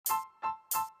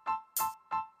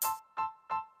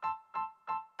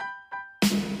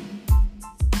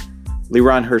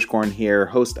Liran Hirschkorn here,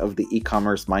 host of the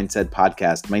E-Commerce Mindset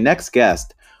Podcast. My next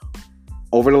guest,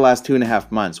 over the last 2.5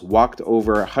 months, walked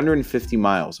over 150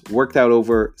 miles, worked out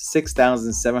over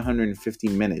 6,750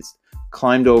 minutes,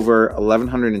 climbed over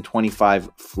 1,125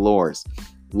 floors,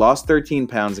 lost 13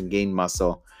 pounds and gained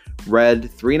muscle, read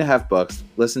 3.5 books,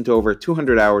 listened to over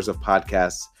 200 hours of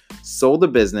podcasts, sold a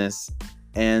business,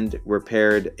 and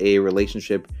repaired a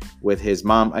relationship with his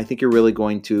mom. I think you're really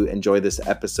going to enjoy this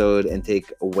episode and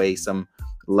take away some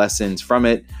lessons from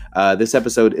it. This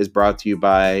episode is brought to you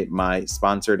by my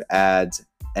sponsored ads,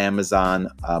 Amazon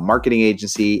marketing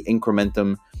agency,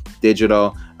 Incrementum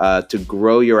Digital. To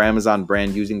grow your Amazon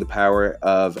brand using the power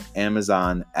of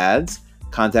Amazon ads,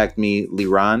 contact me,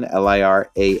 Liran,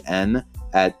 Liran,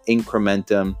 at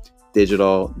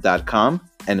incrementumdigital.com,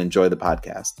 and enjoy the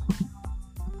podcast.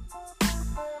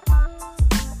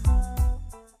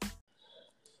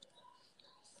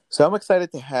 So I'm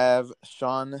excited to have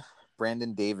Sean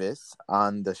Brandon Davis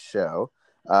on the show.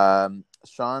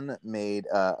 Sean made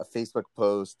a Facebook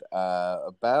post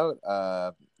about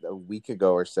a week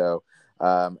ago or so,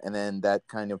 and then that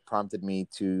kind of prompted me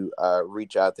to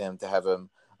reach out to him to have him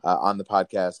on the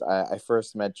podcast. I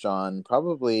first met Sean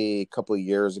probably a couple of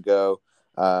years ago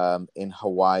in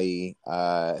Hawaii.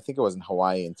 I think it was in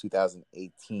Hawaii in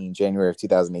 2018, January of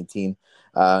 2018.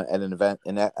 At an event,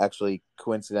 and actually,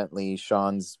 coincidentally,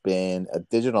 Sean's been a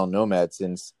digital nomad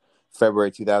since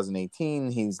February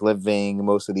 2018. He's living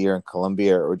most of the year in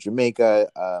Colombia or Jamaica,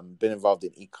 been involved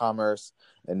in e-commerce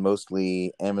and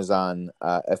mostly Amazon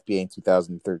FBA in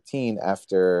 2013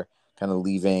 after kind of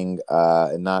leaving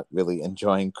and not really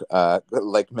enjoying,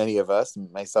 like many of us,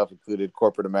 myself included,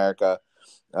 corporate America.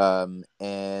 And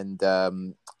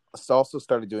also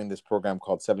started doing this program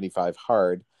called 75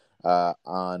 Hard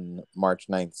on March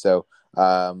 9th. So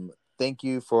thank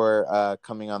you for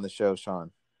coming on the show,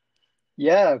 Sean.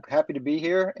 Yeah, happy to be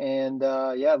here. And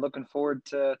looking forward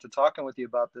to talking with you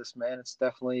about this, man. It's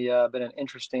definitely been an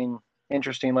interesting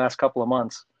last couple of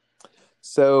months.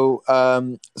 So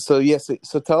tell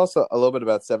us a little bit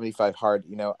about 75 Hard.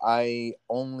 You know, I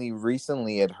only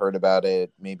recently had heard about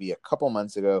it maybe a couple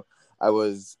months ago. I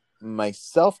was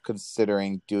myself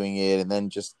considering doing it and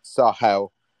then just saw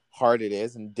how hard it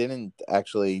is and didn't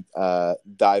actually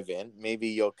dive in. Maybe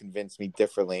you'll convince me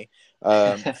differently.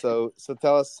 So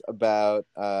tell us about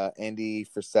Andy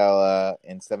Frisella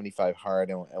and 75 Hard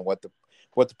and what the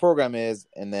program is,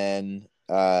 and then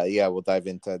we'll dive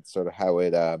into sort of how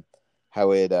it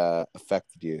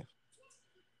affected you.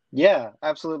 Yeah,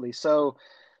 absolutely. So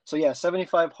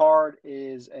 75 Hard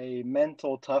is a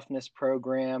mental toughness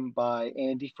program by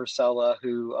Andy Frisella,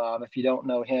 who, if you don't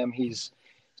know him, he's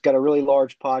got a really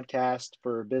large podcast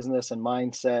for business and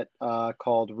mindset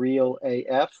called Real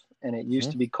AF, and it used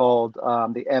to be called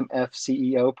the MF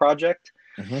CEO Project.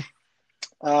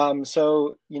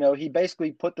 So, he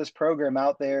basically put this program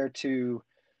out there to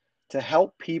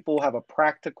help people have a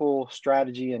practical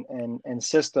strategy and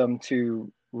system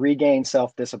to regain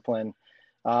self-discipline.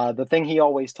 The thing he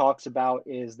always talks about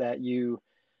is that you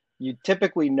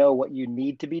typically know what you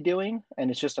need to be doing,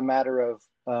 and it's just a matter of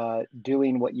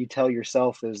doing what you tell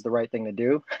yourself is the right thing to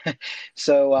do.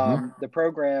 So the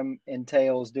program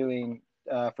entails doing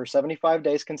for 75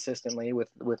 days consistently with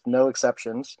no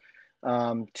exceptions, 2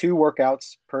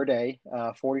 workouts per day,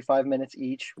 45 minutes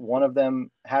each. One of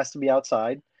them has to be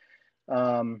outside.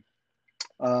 And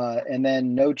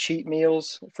then no cheat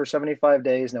meals for 75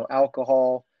 days, no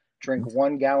alcohol, drink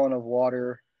 1 gallon of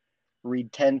water,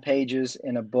 read 10 pages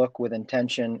in a book with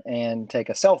intention, and take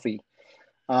a selfie.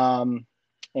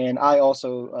 And I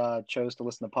also chose to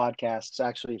listen to podcasts,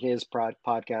 actually his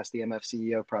podcast, the MF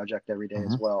CEO Project, every day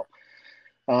as well.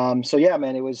 So yeah,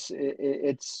 man,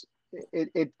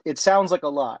 it sounds like a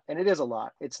lot, and it is a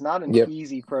lot. It's not an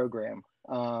easy program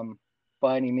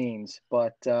by any means,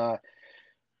 but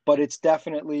it's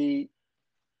definitely,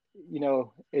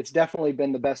 it's definitely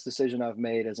been the best decision I've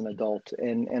made as an adult,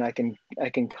 and I can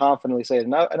confidently say it.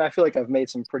 And I feel like I've made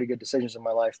some pretty good decisions in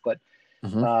my life, but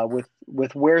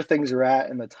with where things are at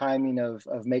and the timing of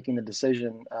making the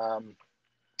decision,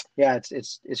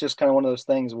 it's just kind of one of those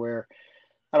things where,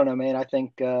 I don't know, man. I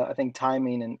think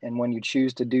timing and when you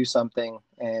choose to do something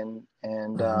and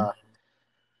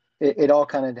it all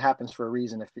kind of happens for a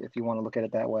reason if you want to look at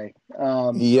it that way.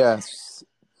 Yes.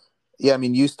 Yeah, I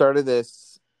mean, you started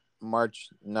this March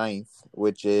 9th,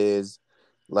 which is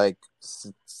like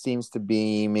seems to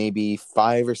be maybe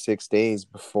 5 or 6 days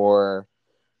before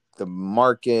the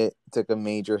market took a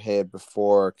major hit,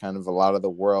 before kind of a lot of the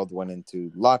world went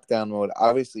into lockdown mode.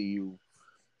 Obviously, you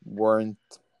weren't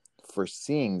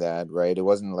foreseeing that, right? It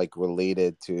wasn't like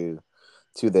related to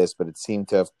this, but it seemed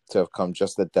to have come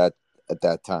just at at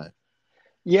that time.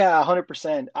 Yeah,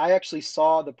 100%. I actually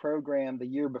saw the program the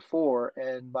year before,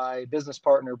 and my business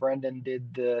partner Brendan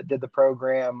did the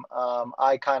program.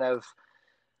 I kind of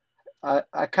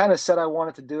said I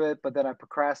wanted to do it, but then I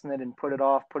procrastinated and put it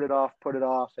off,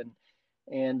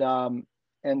 and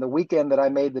and the weekend that I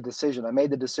made the decision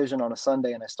on a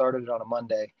Sunday, and I started it on a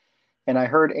Monday. And I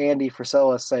heard Andy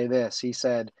Frisella say this. He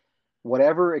said,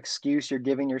 "Whatever excuse you're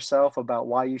giving yourself about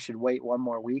why you should wait one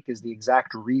more week is the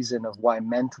exact reason of why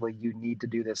mentally you need to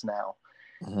do this now."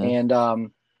 Hmm.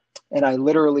 And I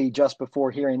literally just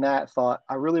before hearing that thought,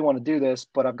 I really want to do this,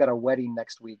 but I've got a wedding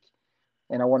next week,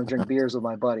 and I want to drink beers with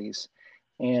my buddies,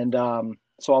 and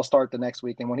so I'll start the next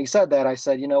week. And when he said that, I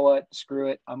said, you know what, screw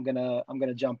it, I'm gonna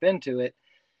jump into it.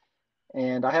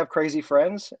 And I have crazy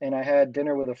friends, and I had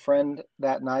dinner with a friend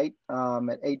that night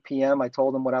at 8 p.m. I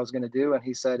told him what I was going to do, and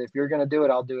he said, "If you're going to do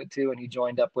it, I'll do it too." And he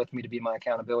joined up with me to be my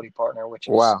accountability partner, which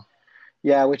is Wow.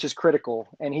 yeah, which is critical.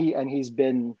 And he's And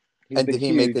been did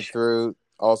he make it huge. through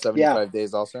all Yeah, 75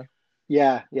 days also?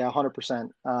 yeah,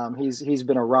 100%. He's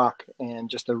been a rock and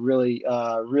just a really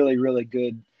really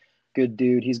good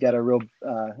dude. He's got a real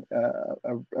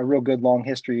good long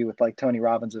history with like Tony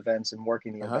Robbins events and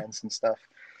working the Uh-huh. events and stuff.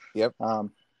 Yep.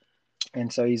 Um,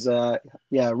 and so he's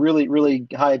yeah, really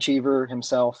high achiever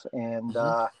himself, and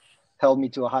Hmm. held me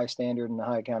to a high standard and a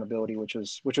high accountability, which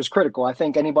was critical. I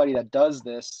think anybody that does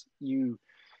this, you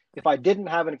if I didn't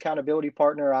have an accountability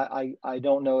partner, I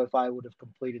don't know if I would have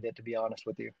completed it, to be honest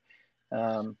with you.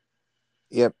 um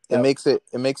Yep. It that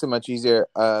makes it much easier.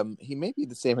 He may be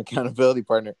the same accountability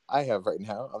partner I have right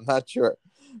now. I'm not sure if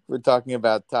we're talking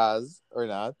about Taz or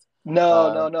not.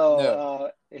 no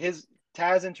No. his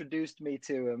Taz introduced me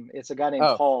to him. It's a guy named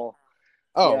Oh. Paul.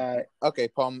 Oh. Yeah, Okay.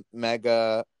 Paul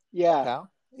Mega yeah, Pal.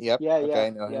 Yep. yeah, Okay, yeah, I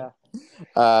know him. yeah,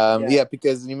 yeah. Yeah,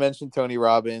 because you mentioned Tony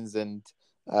Robbins, and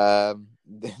um,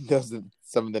 those are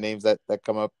some of the names that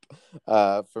come up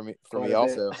for Quite me a bit.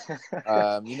 also.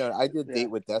 I did Yeah. Date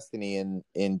with Destiny in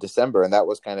December, and that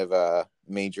was kind of a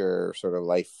major sort of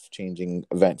life changing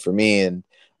event for me. And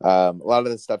a lot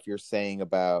of the stuff you're saying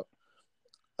about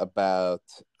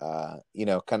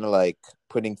kind of like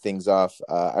putting things off.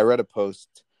 I read a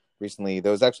post recently.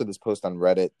 There was actually this post on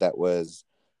Reddit that was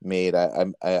made. I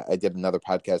did another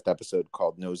podcast episode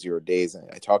called No Zero Days, and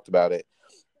I talked about it.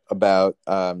 About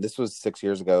this was 6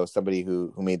 years ago. Somebody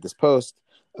who made this post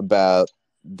about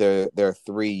there are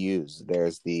three U's.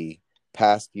 There's the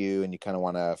past you, and you kind of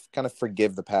want to kind of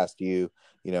forgive the past you.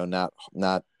 Not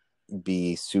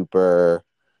be super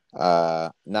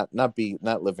not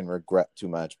live in regret too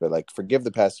much, but like forgive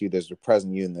the past you. There's the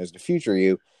present you and there's the future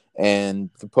you. And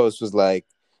the post was like,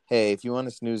 hey, if you want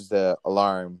to snooze the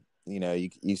alarm,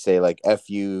 you say like F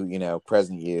you,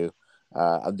 present you,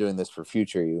 I'm doing this for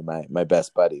future you, my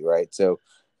best buddy, right? So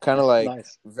kind of like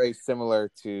Nice. very similar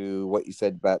to what you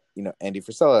said about Andy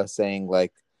Frisella saying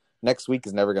like next week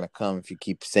is never going to come if you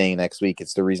keep saying next week.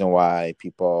 It's the reason why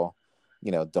people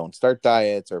don't start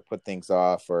diets or put things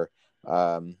off, or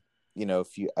um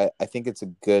if you I think it's a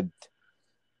good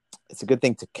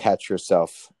thing to catch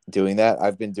yourself doing that.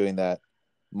 I've been doing that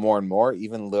more and more,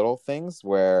 even little things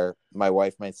where my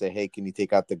wife might say, hey, can you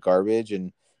take out the garbage?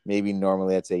 And maybe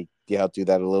normally I'd say, yeah, I'll do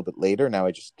that a little bit later. Now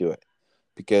I just do it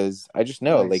because I just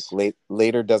know like Nice.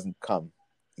 later doesn't come,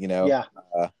 you know, Yeah.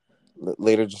 uh,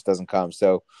 later just doesn't come.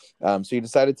 So you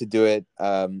decided to do it.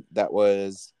 Um, that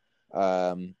was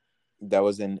in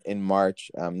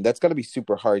March. That's got to be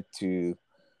super hard to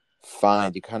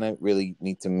find. You kind of really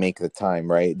need to make the time,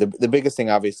 right? The biggest thing,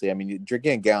 obviously, I mean,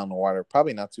 drinking a gallon of water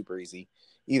probably not super easy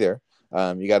either.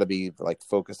 You got to be like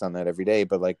focused on that every day.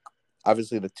 But like,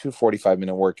 obviously, the 2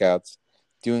 45-minute workouts,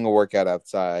 doing a workout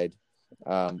outside,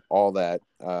 all that.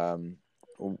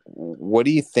 What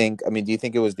do you think? I mean, do you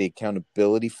think it was the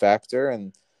accountability factor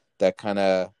and that kind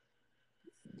of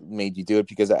made you do it?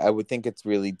 Because I would think it's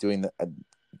really doing the.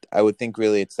 I would think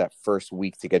really it's that first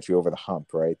week to get you over the hump,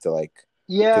 right? To like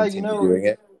Yeah, continue doing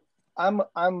it. I'm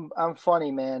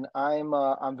funny, man.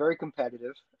 I'm very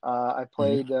competitive. Mm-hmm. I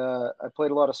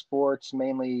played a lot of sports,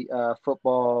 mainly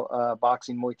football,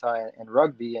 boxing, Muay Thai, and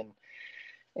rugby. And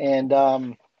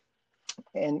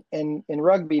and in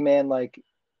rugby, man, like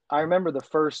I remember the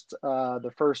first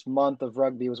month of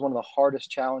rugby was one of the hardest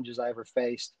challenges I ever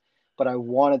faced. But I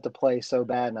wanted to play so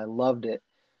bad, and I loved it.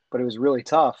 But it was really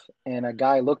tough. And a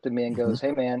guy looked at me and Mm-hmm. goes,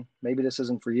 "Hey, man, maybe this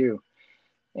isn't for you."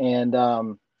 And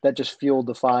that just fueled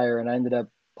the fire. And I ended up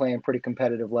playing pretty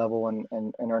competitive level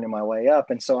and earning my way up.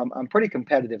 And so I'm pretty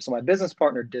competitive. So my business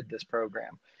partner did this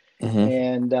program, Mm-hmm.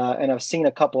 and I've seen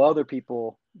a couple other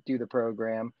people do the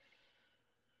program.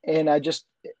 and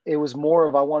it was more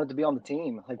of, I wanted to be on the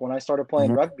team. Like when I started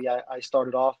playing Hmm. rugby, I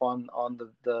started off on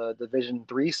the Division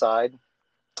 3 side,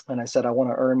 and I said I want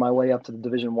to earn my way up to the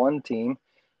Division 1 team,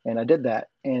 and I did that,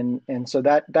 and so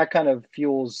that kind of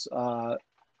fuels a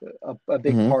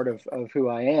big Hmm. part of who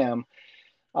I am.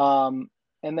 Um,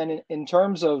 and then in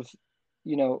terms of,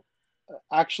 you know,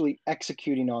 actually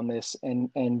executing on this and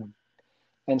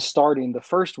starting, the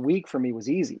first week for me was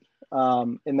easy.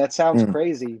 And that sounds Mm.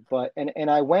 crazy, but and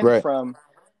I went Right. from,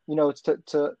 it's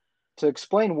to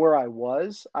explain where I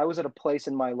was at a place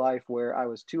in my life where I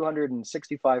was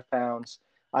 265 pounds.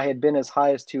 I had been as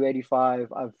high as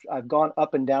 285. I've gone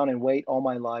up and down in weight all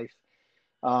my life.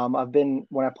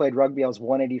 When I played rugby, I was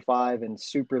 185 and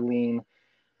super lean.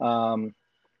 Um,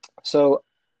 so,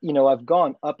 I've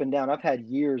gone up and down. I've had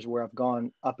years where I've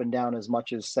gone up and down as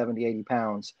much as 70, 80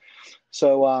 pounds.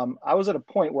 So I was at a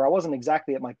point where I wasn't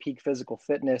exactly at my peak physical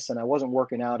fitness, and I wasn't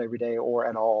working out every day or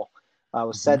at all. I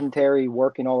was Hmm. sedentary,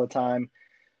 working all the time.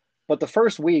 But the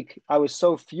first week, I was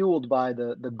so fueled by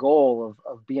the goal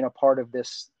of being a part of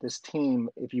this team.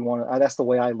 If you want to, that's the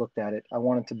way I looked at it. I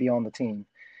wanted to be on the team.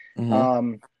 Hmm.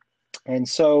 Um, and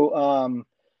so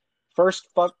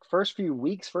first few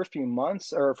weeks, first few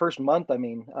months, or first month, I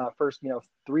mean, first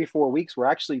 3 4 weeks were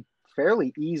actually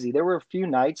fairly easy. There were a few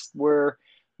nights where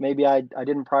maybe I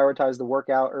didn't prioritize the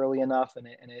workout early enough, and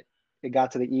it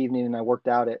got to the evening and I worked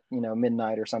out at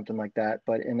midnight or something like that.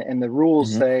 But and the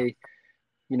rules Hmm. say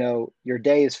your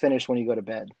day is finished when you go to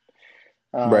bed.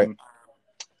 Right. Um,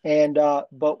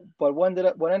 but what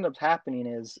ended up happening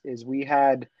is we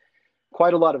had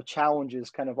quite a lot of challenges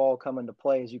kind of all come into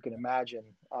play, as you can imagine.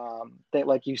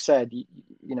 Like you said,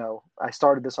 I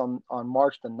started this on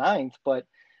March the 9th, but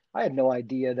I had no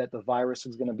idea that the virus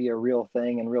was going to be a real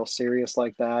thing and real serious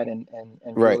like that, and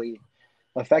Right. really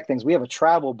affect things. We have a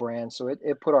travel brand, so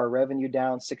it put our revenue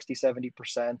down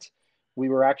 60-70%. We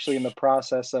were actually in the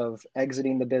process of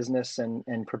exiting the business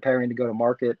and preparing to go to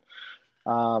market,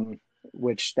 um,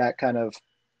 which that kind of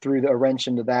threw a wrench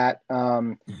into that.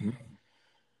 Hmm.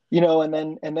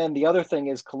 And then the other thing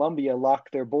is Colombia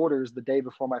locked their borders the day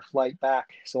before my flight back.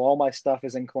 So all my stuff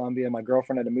is in Colombia. My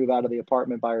girlfriend had to move out of the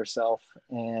apartment by herself,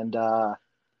 and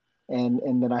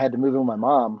then I had to move in with my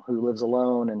mom, who lives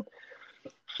alone.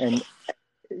 And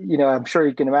I'm sure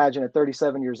you can imagine at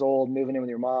 37 years old, moving in with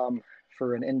your mom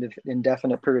for an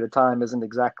indefinite period of time isn't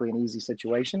exactly an easy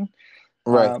situation.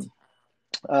 Right.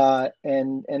 Um,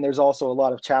 and there's also a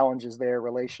lot of challenges there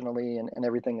relationally and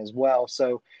everything as well.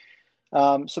 So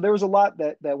there was a lot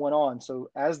that went on.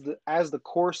 So as the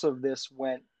course of this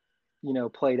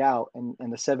played out,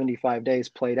 and the 75 days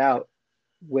played out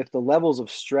with the levels of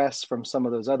stress from some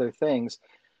of those other things,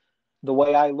 the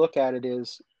way I look at it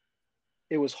is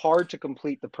it was hard to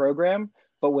complete the program,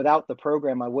 but without the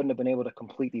program, I wouldn't have been able to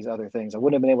complete these other things. I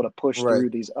wouldn't have been able to push Right. through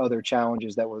these other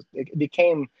challenges. It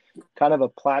became kind of a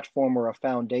platform or a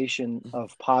foundation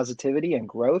of positivity and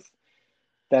growth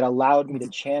that allowed me to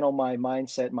channel my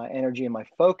mindset, my energy, and my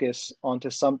focus onto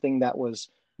something that was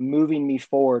moving me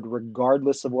forward,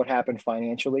 regardless of what happened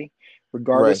financially,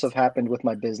 regardless Right. of happened with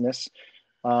my business.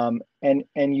 And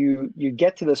you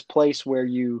get to this place where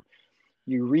you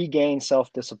regain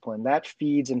self discipline. That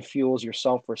feeds and fuels your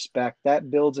self respect. That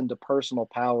builds into personal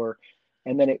power,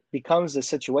 and then it becomes a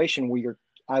situation where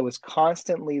I was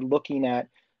constantly looking at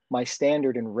my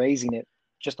standard and raising it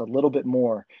just a little bit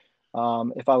more.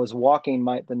 If I was walking,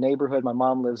 the neighborhood my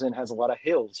mom lives in has a lot of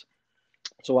hills,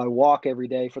 so I walk every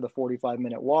day for the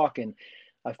 45-minute walk, and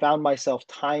I found myself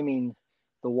timing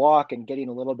the walk and getting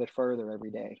a little bit further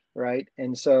every day, right?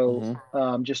 And so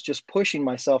Hmm. just pushing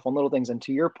myself on little things. And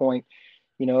to your point,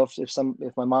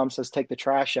 if my mom says take the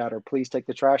trash out, or please take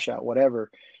the trash out,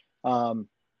 whatever, um,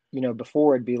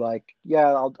 before it'd be like,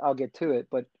 yeah, I'll get to it,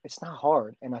 but it's not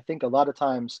hard. And I think a lot of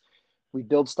times we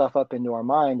build stuff up into our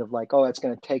mind of like, oh, it's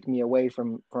going to take me away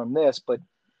from this, but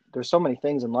there's so many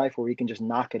things in life where we can just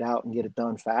knock it out and get it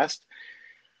done fast.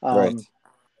 Right. Um,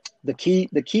 the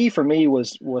key for me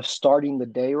was starting the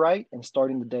day right and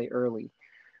starting the day early.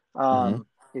 Hmm.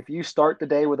 If you start the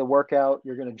day with a workout,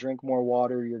 you're going to drink more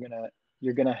water. You're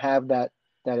gonna have that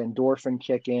endorphin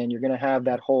kick in. You're going to have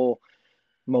that whole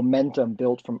momentum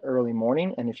built from early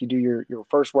morning. And if you do your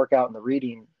first workout in the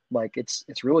reading, like it's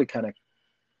really kind of,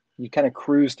 you kind of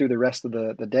cruise through the rest of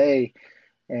the day,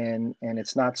 and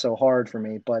it's not so hard for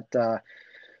me. But the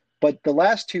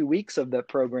last 2 weeks of the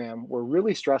program were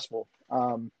really stressful.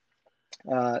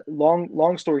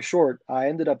 Long story short, I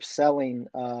ended up selling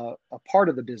a part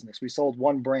of the business. We sold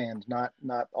one brand, not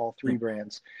all three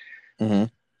brands. Hmm.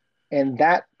 And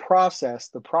that process,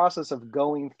 the process of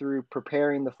going through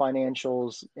preparing the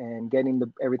financials and getting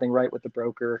everything right with the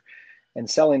broker, and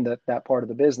selling that part of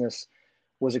the business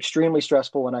was extremely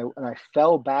stressful. And I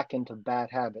fell back into bad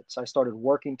habits. I started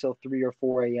working till 3 or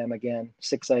 4 a.m. again,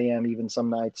 6 a.m. even some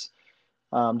nights,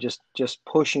 just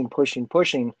pushing,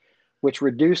 which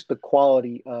reduced the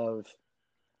quality of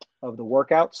the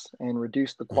workouts and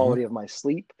reduced the Hmm. quality of my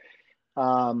sleep.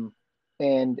 Um,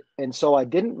 and so I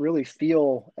didn't really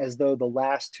feel as though the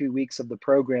last 2 weeks of the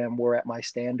program were at my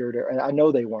standard, or I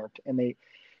know they weren't. And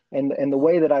the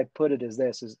way that I put it is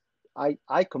this: is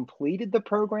I completed the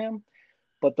program,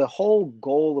 but the whole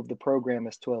goal of the program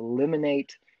is to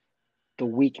eliminate the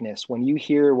weakness. When you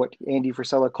hear what Andy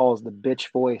Frisella calls the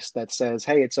bitch voice that says,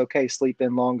 "Hey, it's okay, sleep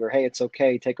in longer. Hey, it's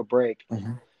okay, take a break,"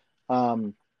 Hmm.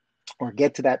 um, or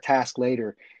get to that task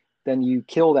later, then you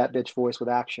kill that bitch voice with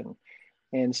action.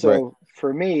 And Right. so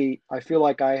for me, I feel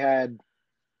like I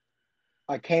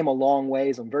came a long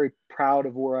ways. I'm very proud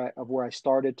of where I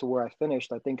started to where I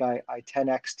finished. I think I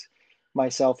 10x'd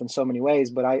myself in so many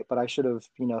ways, but I should have,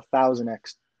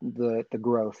 1000x the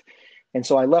growth. And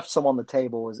so I left some on the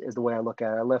table is the way I look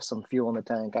at it. I left some fuel in the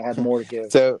tank. I had more to give.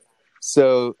 So,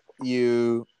 so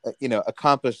you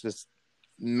accomplished this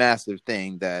massive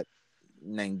thing that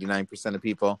 99% of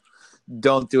people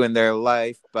don't do in their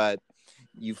life, but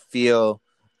you feel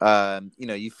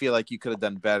you feel like you could have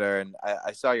done better. And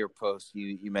I saw your post.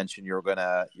 You mentioned you were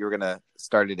gonna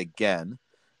start it again.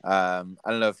 I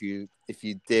don't know if you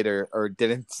did or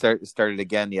didn't start it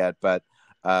again yet, but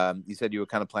you said you were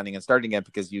kind of planning on starting it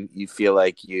because you feel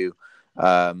like you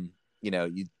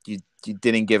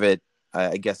didn't give it,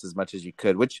 I guess, as much as you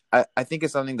could, which I think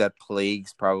is something that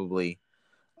plagues probably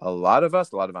a lot of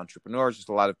us, a lot of entrepreneurs, just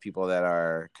a lot of people that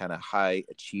are kind of high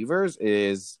achievers.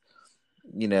 Is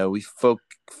we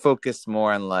focus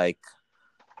more on like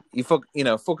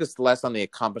focus less on the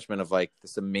accomplishment of like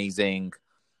this amazing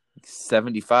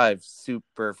 75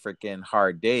 super freaking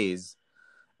hard days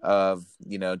of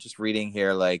just reading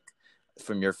here, like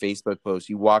from your Facebook post,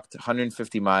 you walked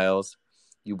 150 miles,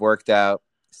 you worked out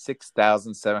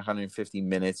 6,750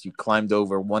 minutes, you climbed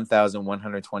over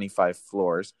 1,125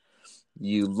 floors,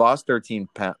 you lost 13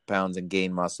 pounds and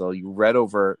gained muscle, you read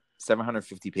over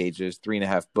 750 pages,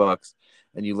 3.5 books,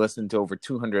 and you listened to over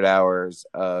 200 hours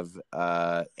of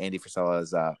Andy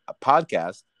Frisella's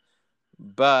podcast.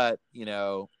 But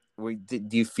do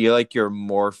you feel like you're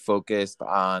more focused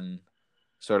on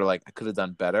sort of like, I could have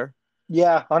done better?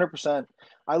 Yeah, 100%.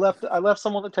 I left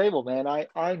some on the table, man.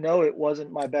 I know it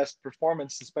wasn't my best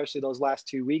performance, especially those last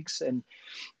 2 weeks. And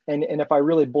if I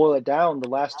really boil it down, the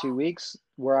last 2 weeks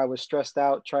where I was stressed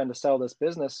out trying to sell this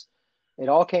business, it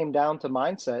all came down to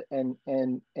mindset.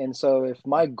 And so if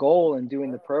my goal in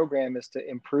doing the program is to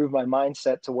improve my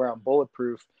mindset to where I'm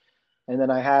bulletproof, and then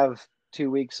I have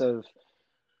 2 weeks of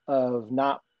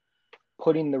not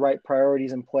putting the right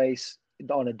priorities in place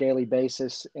on a daily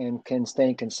basis and can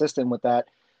stay consistent with that,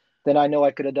 then I know I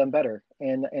could have done better.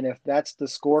 And if that's the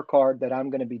scorecard that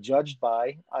I'm going to be judged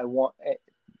by, I want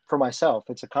for myself.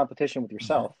 It's a competition with Mm-hmm.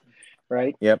 yourself,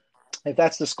 right? Yep. If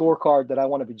that's the scorecard that I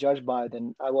want to be judged by,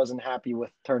 then I wasn't happy with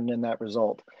turning in that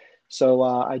result. So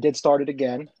I did start it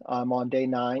again. I'm on day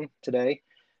 9 today.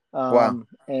 Wow.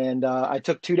 And I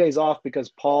took 2 days off because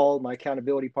Paul, my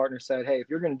accountability partner, said, "Hey, if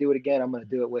you're going to do it again, I'm going to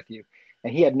do it with you."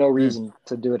 And he had no Mm. reason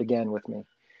to do it again with me.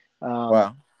 Um,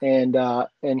 Wow.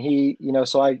 and he,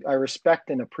 so I respect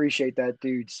and appreciate that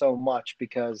dude so much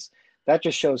because that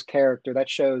just shows character. That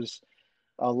shows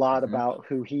a lot Mm-hmm. about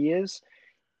who he is.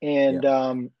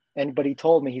 Yeah. But he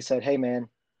told me, he said, "Hey man,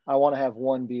 I want to have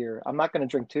one beer. I'm not going to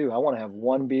drink two. I want to have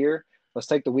one beer. Let's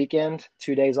take the weekend,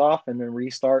 2 days off, and then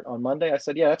restart on Monday." I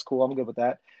said, "Yeah, that's cool. I'm good with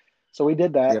that." So we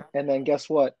did that. Yep. And then guess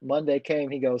what? Monday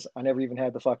came. He goes, "I never even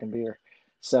had the fucking beer."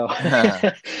 So,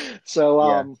 so,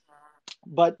 Yeah.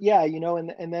 but yeah,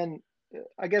 and then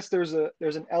I guess there's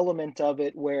an element of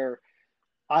it where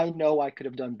I know I could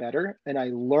have done better, and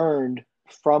I learned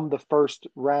from the first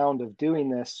round of doing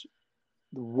this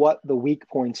what the weak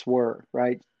points were,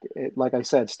 right? Like I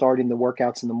said, starting the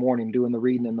workouts in the morning, doing the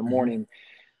reading in the Mm-hmm. morning.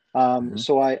 Mm-hmm.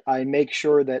 So I make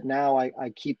sure that now I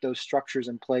keep those structures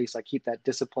in place. I keep that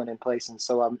discipline in place. And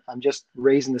so I'm just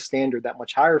raising the standard that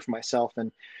much higher for myself.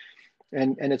 And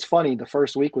it's funny, the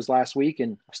first week was last week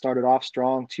and I started off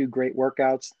strong, 2 great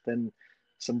workouts, then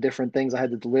some different things I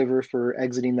had to deliver for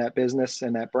exiting that business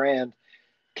and that brand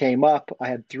came up. I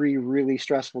had 3 really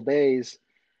stressful days,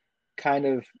 kind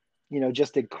of,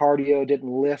 just did cardio,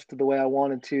 didn't lift the way I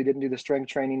wanted to, didn't do the strength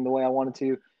training the way I wanted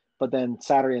to. But then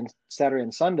Saturday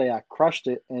and Sunday, I crushed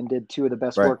it and did 2 of the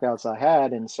best Right. workouts I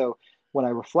had. And so when I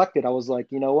reflected, I was like,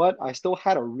 you know what? I still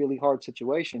had a really hard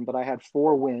situation, but I had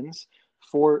 4 wins.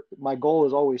 My goal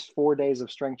is always 4 days of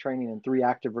strength training and 3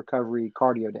 active recovery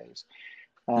cardio days.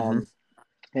 Mm-hmm. Um,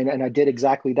 And I did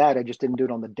exactly that. I just didn't do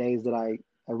it on the days that I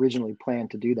originally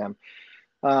planned to do them.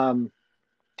 Um,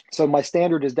 so my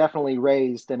standard is definitely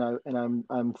raised, and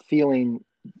I'm feeling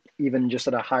even just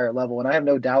at a higher level, and I have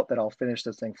no doubt that I'll finish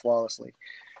this thing flawlessly.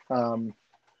 Um,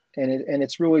 and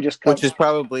it's really just Which is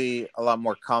probably a lot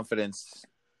more confidence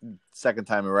second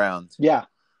time around yeah.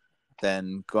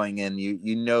 than going in.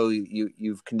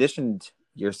 You've conditioned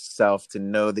yourself to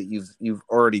know that you've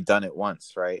already done it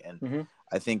once, right? And Mm-hmm.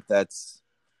 I think that's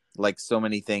like so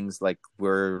many things. Like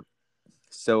we're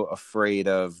so afraid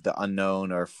of the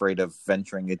unknown or afraid of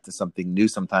venturing into something new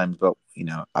sometimes. But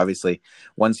obviously,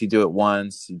 once you do it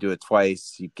once, you do it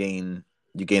twice, you gain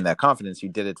that confidence. You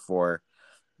did it for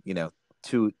you know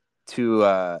two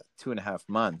 2.5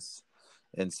 months,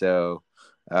 and so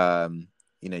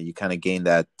you kind of gain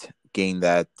that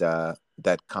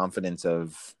confidence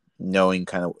of knowing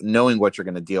what you're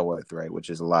going to deal with, right? Which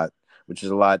is a lot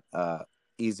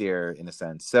easier in a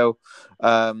sense. So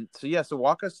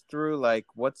walk us through like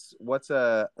what's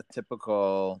a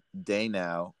typical day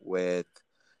now with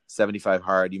 75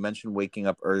 hard. You mentioned waking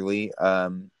up early.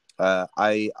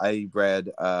 I read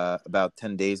about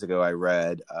 10 days ago. I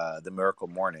read The Miracle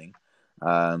Morning.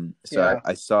 So Yeah.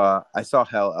 I saw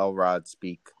Hal Elrod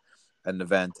speak at an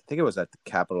event. I think it was at the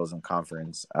Capitalism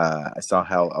Conference. I saw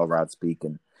Hal Elrod speak,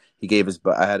 and he gave his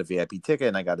book. I had a VIP ticket,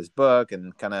 and I got his book,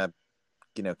 and kind of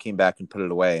came back and put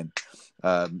it away.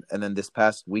 And then this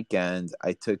past weekend,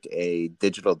 I took a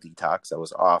digital detox. I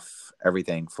was off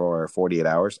everything for 48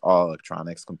 hours, all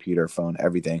electronics, computer, phone,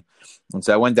 everything. And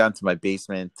so I went down to my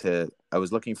basement I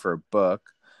was looking for a book,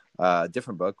 a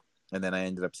different book. And then I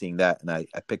ended up seeing that, and I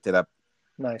picked it up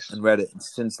Nice. and read it. And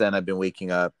since then, I've been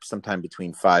waking up sometime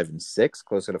between 5 and 6,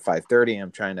 closer to 5:30.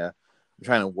 I'm trying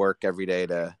to work every day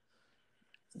to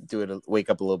wake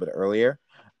up a little bit earlier.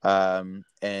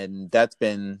 And that's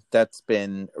been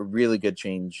a really good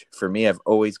change for me. I've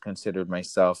always considered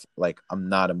myself like I'm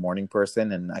not a morning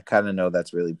person, and I kind of know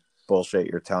that's really bullshit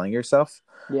you're telling yourself.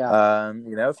 Yeah.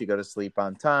 If you go to sleep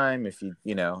on time, if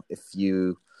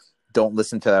you don't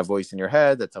listen to that voice in your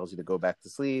head that tells you to go back to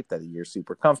sleep, that you're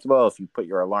super comfortable, if you put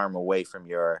your alarm away from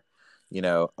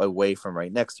away from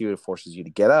right next to you, it forces you to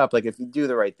get up. Like if you do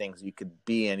the right things, you could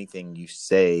be anything you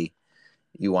say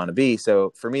you want to be.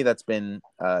 So for me, it's been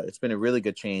a really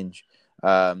good change.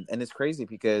 And it's crazy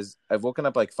because I've woken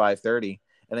up like 5:30,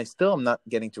 and I still am not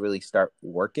getting to really start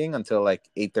working until like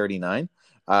 8:39.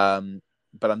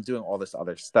 But I'm doing all this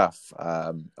other stuff.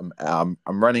 I'm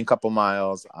running a couple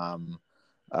miles. I'm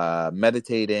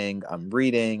meditating. I'm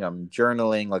reading. I'm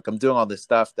journaling. Like I'm doing all this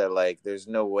stuff that like there's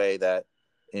no way that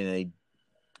in a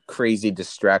crazy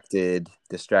distractive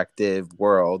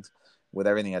world with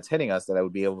everything that's hitting us that I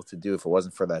would be able to do if it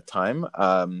wasn't for that time.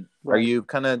 Are Right. you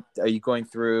going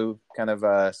through kind of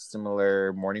a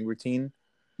similar morning routine?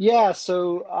 Yeah,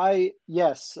 so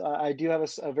yes, I do have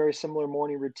a very similar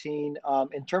morning routine.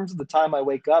 In terms of the time I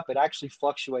wake up, it actually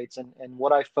fluctuates, and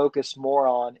what I focus more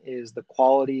on is the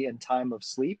quality and time of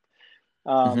sleep.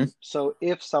 Mm-hmm. So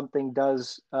if something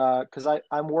does, because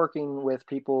I'm working with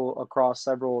people across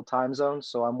several time zones,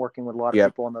 so I'm working with a lot of Yep.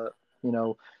 people on the,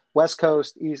 West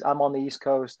Coast, East. I'm on the East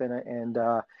Coast, and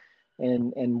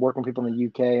working with people in the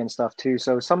UK and stuff too.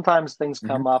 So sometimes things Mm-hmm.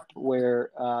 come up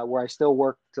where I still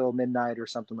work till midnight or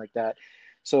something like that.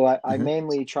 So I Mm-hmm.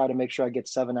 mainly try to make sure I get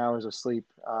 7 hours of sleep,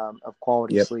 of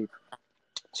quality Yep. sleep.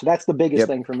 So that's the biggest Yep.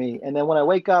 thing for me. And then when I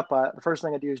wake up, the first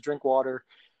thing I do is drink water.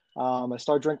 I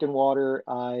start drinking water.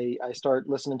 I start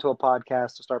listening to a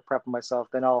podcast to start prepping myself.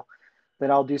 Then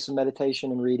I'll do some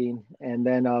meditation and reading, and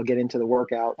then I'll get into the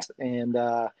workout. And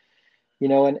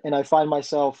I find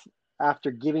myself,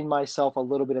 after giving myself a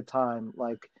little bit of time,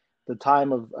 like the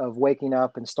time of waking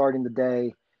up and starting the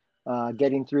day,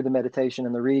 getting through the meditation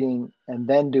and the reading, and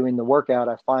then doing the workout,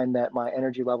 I find that my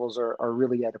energy levels are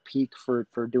really at a peak for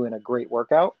doing a great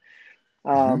workout.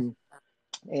 Mm-hmm. Um,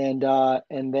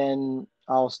 and then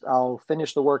I'll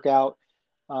finish the workout,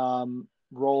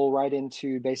 roll right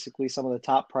into basically some of the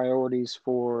top priorities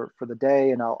for the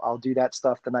day, and I'll do that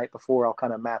stuff the night before. I'll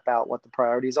kind of map out what the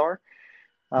priorities are,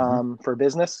 Mm-hmm. for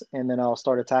business, and then I'll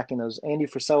start attacking those. Andy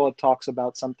Frisella talks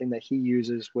about something that he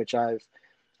uses, which I've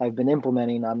been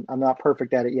implementing. I'm not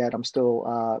perfect at it yet. I'm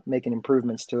still making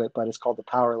improvements to it, but it's called the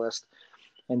Power List.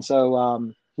 And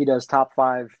so he does top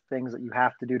 5 things that you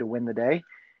have to do to win the day,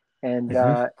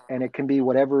 Mm-hmm. and it can be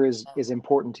whatever is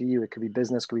important to you. It could be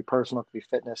business, could be personal, could be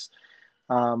fitness.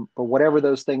 But whatever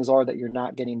those things are that you're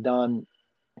not getting done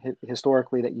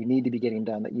historically, that you need to be getting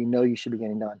done, that you should be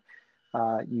getting done,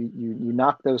 you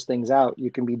knock those things out. You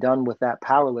can be done with that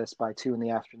power list by 2 in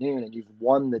the afternoon, and you've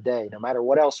won the day. No matter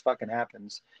what else fucking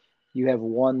happens, you have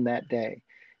won that day.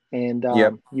 and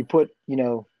Yep. you put,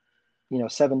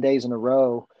 7 days in a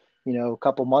row, a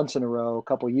couple months in a row, a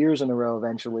couple years in a row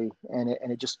eventually, and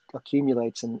it just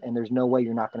accumulates, and there's no way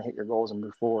you're not going to hit your goals and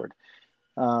move forward.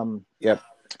 Um, Yep.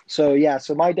 so yeah,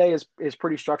 so my day is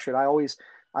pretty structured.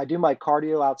 I do my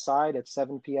cardio outside at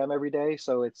 7 p.m. every day.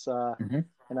 So it's Hmm.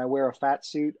 and I wear a fat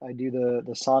suit. I do the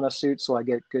sauna suit, so I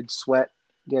get good sweat,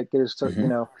 get good, so,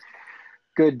 Hmm.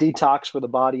 good detox for the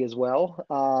body as well.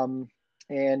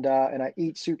 And I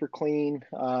eat super clean.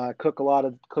 Cook a lot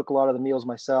of the meals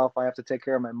myself. I have to take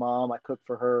care of my mom. I cook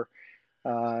for her.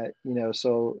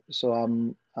 So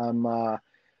I'm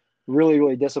really,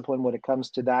 really disciplined when it comes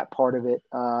to that part of it.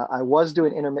 I was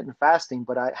doing intermittent fasting,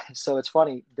 but so it's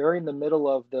funny, during the middle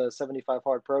of the 75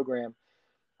 hard program,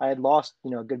 I had lost,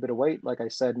 a good bit of weight, like I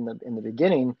said in the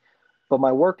beginning, but my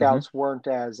Hmm. workouts weren't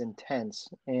as intense.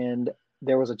 And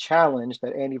there was a challenge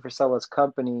that Andy Frisella's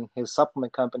company, his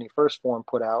supplement company, First Form,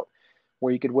 put out,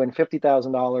 where you could win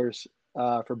 $50,000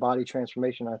 for body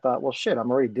transformation. I thought, well, shit, I'm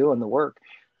already doing the work.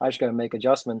 I just got to make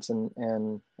adjustments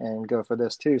and go for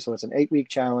this too. So it's an 8-week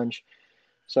challenge.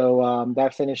 So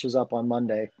that finishes up on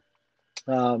Monday.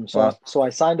 Wow. So I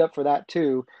signed up for that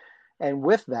too. And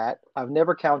with that, I've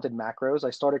never counted macros.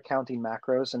 I started counting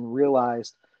macros and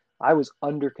realized I was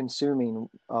under consuming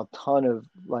a ton of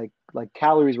like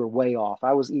calories were way off.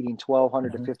 I was eating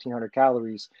 1,200 to Hmm. 1,500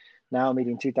 calories. Now I'm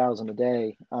eating 2,000 a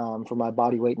day for my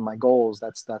body weight and my goals.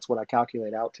 That's what I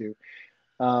calculate out to.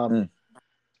 Um, Mm.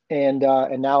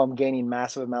 and now I'm gaining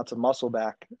massive amounts of muscle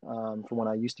back from when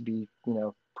I used to be,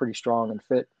 pretty strong and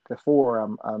fit before.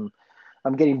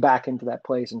 I'm getting back into that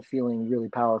place and feeling really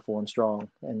powerful and strong,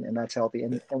 and that's healthy.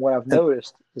 And what I've And,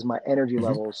 noticed is my energy mhm.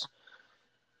 levels.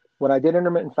 When I did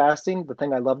intermittent fasting, the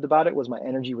thing I loved about it was my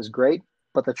energy was great,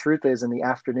 but the truth is, in the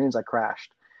afternoons I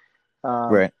crashed.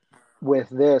 Um, Right. with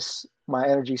this, my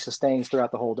energy sustains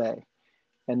throughout the whole day,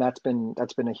 and that's been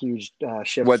a huge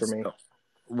shift for What's me.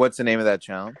 what's the name of that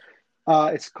challenge?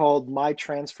 It's called My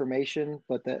Transformation,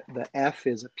 but the F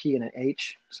is a P and an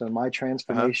H. So My Uh-huh.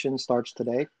 Transformation starts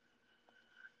today.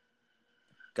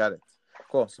 Got it.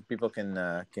 Cool. So people can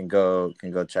go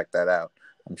check that out.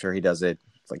 I'm sure he does it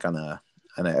like on a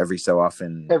every so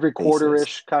often Every basis.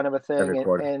 quarter-ish kind of a Every thing, and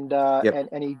quarter. and uh, Yep. and,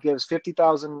 and he gives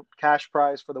 50,000 cash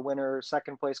prize for the winner.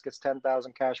 Second place gets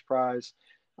 10,000 cash prize.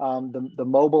 The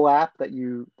mobile app that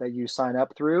you sign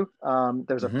up through,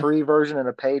 there's a Hmm. free version and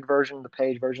a paid version. The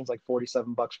paid version is like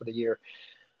 $47 for the year.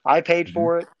 I paid Hmm.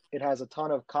 for it. It has a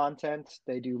ton of content.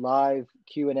 They do live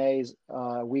Q&As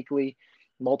weekly,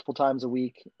 multiple times a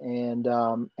week, and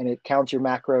it counts your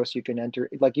macros. You can enter,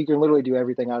 like, you can literally do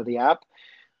everything out of the app.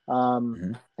 Um,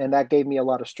 Hmm. and that gave me a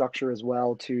lot of structure as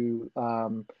well to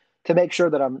make sure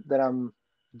that I'm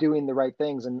doing the right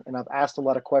things. And I've asked a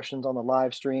lot of questions on the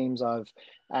live streams. I've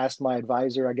asked my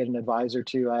advisor. I get an advisor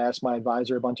too. I asked my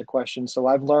advisor a bunch of questions. So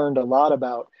I've learned a lot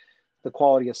about the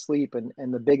quality of sleep.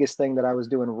 And the biggest thing that I was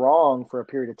doing wrong for a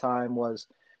period of time was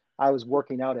I was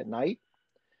working out at night,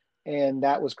 and Hmm.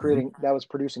 that was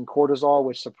producing cortisol,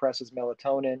 which suppresses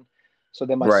melatonin. So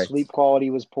then my Right. sleep quality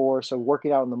was poor. So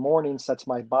working out in the morning sets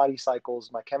my body cycles,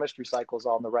 my chemistry cycles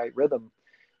on the right rhythm,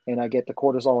 and I get the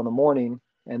cortisol in the morning.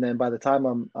 And then by the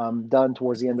time I'm done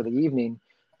towards the end of the evening,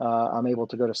 I'm able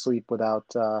to go to sleep And without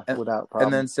and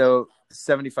problem. then so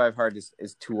 75 hard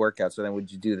is two workouts. So then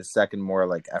would you do the second more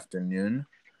like afternoon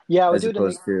Yeah, I would as do it in the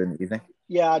opposed to in the evening?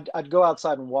 yeah. I'd go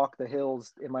outside and walk the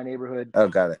hills in my neighborhood Oh,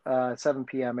 got it. 7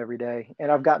 p.m. every day,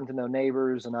 and I've gotten to know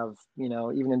neighbors, and I've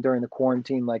even during the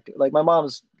quarantine, like my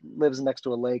mom's lives next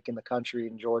to a lake in the country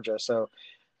in Georgia, so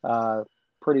uh,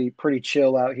 pretty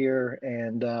chill out here,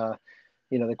 and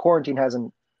the quarantine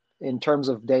hasn't, in terms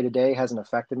of day to day, hasn't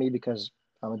affected me because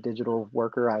I'm a digital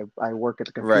worker. I work at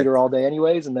the Right. computer all day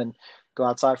anyways, and then go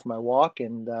outside for my walk,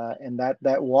 and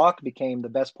that walk became the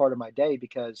best part of my day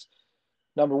because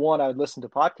number one, I would listen to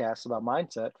podcasts about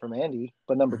mindset from Andy,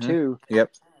 but number Hmm. two,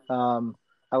 Yep. um,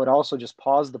 I would also just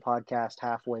pause the podcast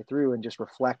halfway through and just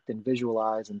reflect and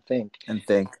visualize and think. And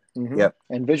think. Hmm. Yep.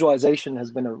 And visualization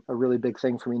has been a really big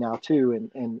thing for me now too.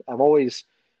 And I've always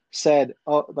said,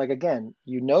 oh, like, again,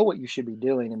 what you should be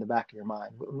doing in the back of your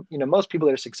mind. Most people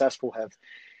that are successful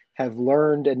have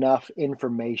learned enough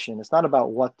information. It's not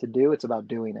about what to do; it's about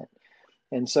doing it.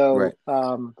 And Right.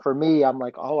 so for me, I'm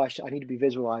like, oh, I need to be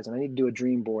visualizing. I need to do a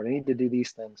dream board. I need to do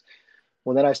these things.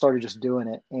 Well, then I started just doing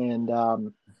it, and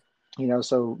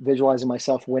so visualizing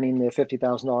myself winning the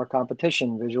 $50,000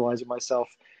 competition, visualizing myself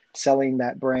selling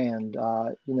that brand,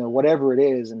 whatever it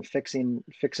is, and fixing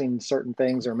certain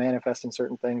things or manifesting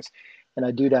certain things, and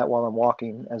I do that while I'm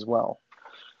walking as well.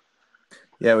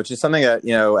 Yeah, which is something that,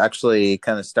 actually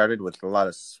kind of started with a lot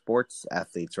of sports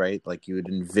athletes, right? Like you would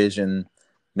envision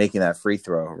making that free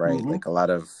throw, right? Mm-hmm. Like a lot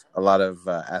of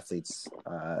athletes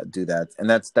do that, and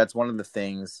that's one of the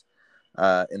things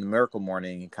in the Miracle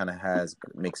Morning. It kind of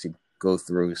makes you go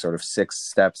through sort of 6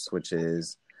 steps, which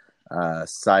is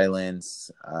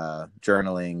silence,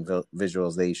 journaling,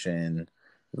 visualization,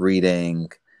 reading,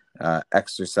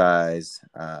 exercise,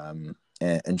 and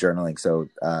journaling. So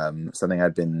something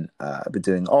I've been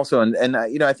doing also, and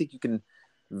I think you can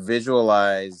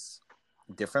visualize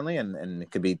differently, and it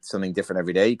could be something different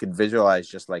every day. You could visualize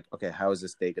just like, okay, how is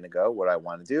this day going to go? What do I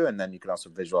want to do? And then you can also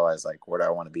visualize like, where do I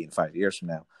want to be in 5 years from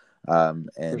now? For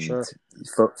And sure.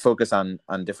 focus on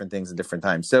different things at different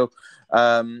times. So,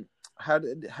 how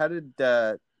did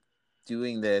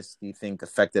doing this, do you think,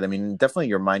 affected? I mean, definitely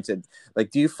your mindset.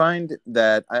 Like, do you find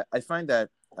that I find that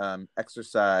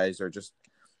exercise or just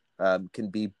can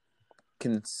be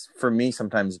can for me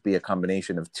sometimes be a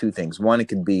combination of two things. One, it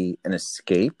can be an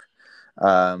escape.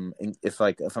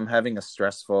 If I'm having a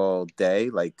stressful day,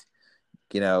 like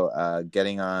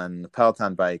getting on the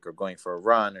Peloton bike or going for a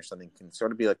run or something can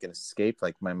sort of be like an escape.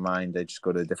 Like my mind, I just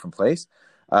go to a different place.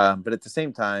 But at the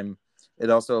same time, it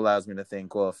also allows me to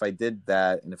think, well, if I did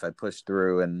that and if I push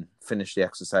through and finish the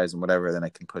exercise and whatever, then I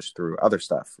can push through other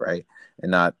stuff, right?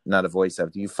 And not avoid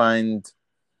stuff. Did you find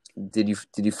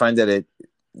that it,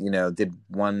 did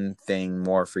one thing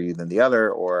more for you than the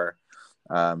other, or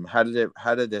how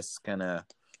did this kind of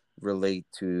relate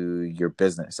to your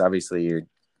business? Obviously,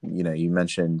 you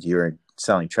mentioned you're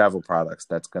selling travel products.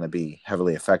 That's going to be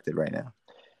heavily affected right now.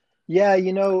 Yeah,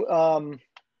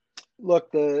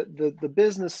 look, the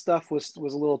business stuff was a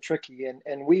little tricky,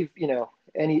 and we've,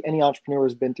 any entrepreneur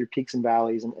has been through peaks and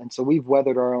valleys, and so we've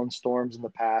weathered our own storms in the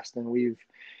past, and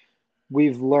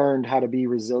we've learned how to be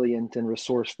resilient and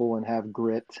resourceful and have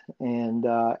grit, and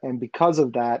because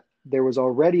of that, there was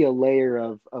already a layer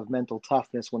of mental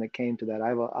toughness when it came to that. I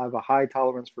have a high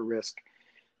tolerance for risk,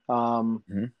 um,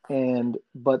 Mm-hmm.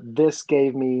 but this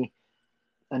gave me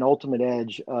an ultimate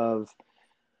edge of,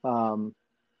 um,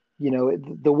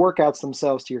 the workouts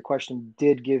themselves, to your question,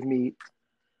 did give me,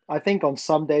 I think, on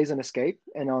some days an escape,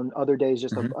 and on other days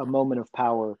just Mm-hmm. a moment of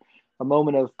power, a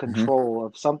moment of Mm-hmm. control,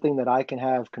 of something that I can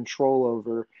have control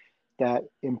over that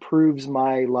improves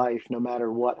my life no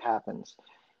matter what happens.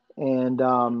 And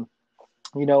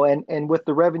and with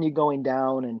the revenue going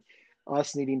down and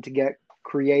us needing to get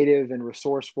creative and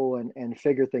resourceful and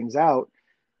figure things out,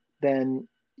 then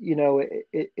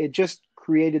it just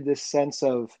created this sense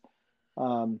of,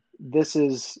 this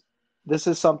is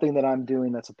something that I'm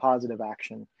doing that's a positive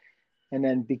action. And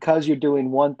then because you're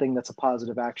doing one thing that's a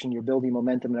positive action, you're building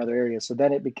momentum in other areas. So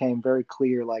then it became very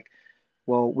clear, like,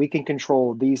 well, we can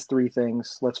control these 3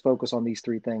 things. Let's focus on these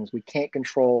 3 things. We can't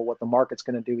control what the market's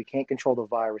going to do. We can't control the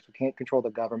virus. We can't control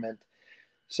the government.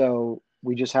 So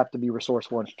we just have to be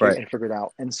resourceful Right. and figure it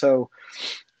out. And so,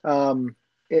 um,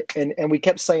 and we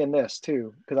kept saying this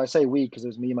too, because I say we, because it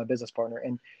was me and my business partner.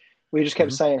 And we just kept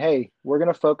Mm-hmm. saying, hey, we're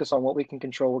going to focus on what we can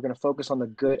control. We're going to focus on the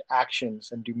good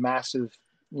actions and do massive,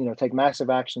 take massive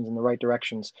actions in the right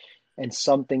directions. And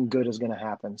something good is going to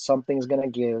happen. Something's going to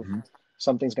give. Mm-hmm.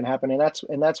 Something's going to happen,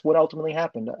 and that's what ultimately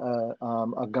happened.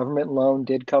 A government loan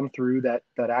did come through that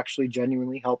actually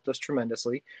genuinely helped us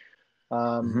tremendously.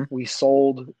 Mm-hmm. We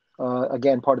sold,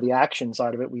 again, part of the action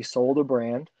side of it. We sold a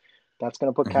brand that's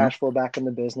going to put Mm-hmm. cash flow back in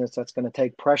the business. That's going to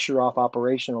take pressure off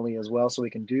operationally as well, so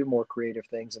we can do more creative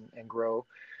things and grow.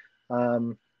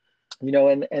 Um,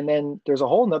 and then there's a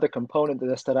whole nother component to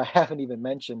this that I haven't even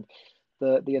mentioned.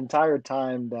 The entire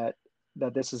time that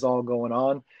this is all going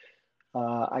on,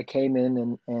 I came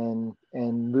in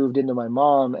and moved into my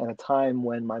mom at a time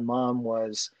when my mom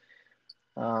was,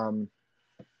 um,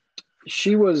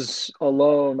 she was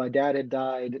alone. My dad had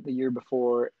died the year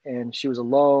before, and she was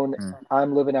alone.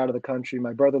 I'm living out of the country.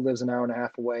 My brother lives an hour and a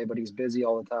half away, but he's busy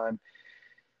all the time.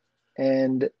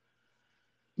 And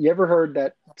you ever heard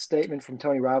that statement from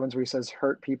Tony Robbins where he says,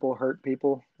 hurt people,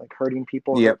 like hurting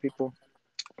people, Yep. hurt people?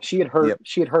 She had hurt, Yep.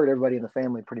 she had hurt everybody in the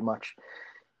family pretty much.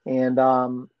 And I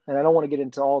don't want to get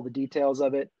into all the details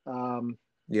of it.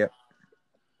 Yep.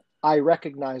 I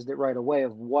recognized it right away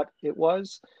of what it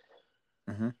was,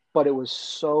 Mm-hmm. but it was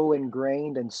so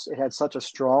ingrained and it had such a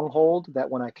stronghold that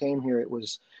when I came here,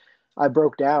 I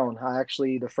broke down. I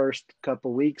actually, the first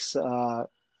couple of weeks, I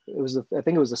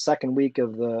think it was the second week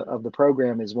of the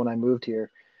program is when I moved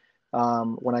here,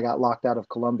 when I got locked out of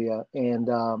Colombia,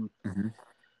 Mm-hmm.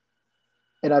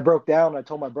 and I broke down. I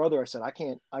told my brother, I said, I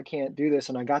can't do this.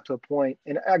 And I got to a point,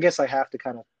 and I guess I have to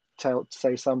kind of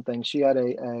say something. She had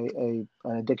an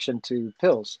addiction to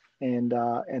pills, and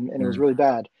it was really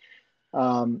bad.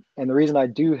 And the reason I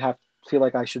do feel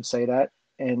like I should say that,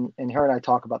 and her and I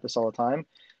talk about this all the time,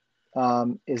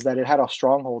 is that it had a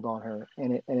stronghold on her,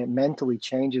 and it mentally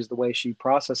changes the way she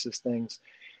processes things.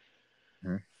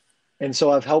 Mm-hmm. And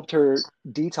so I've helped her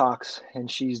detox, and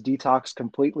she's detoxed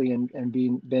completely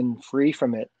and been free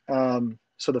from it.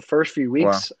 So the first few Wow.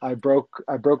 weeks, I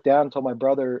broke down and told my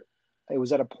brother. It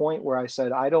was at a point where I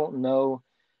said, I don't know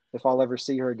if I'll ever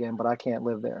see her again, but I can't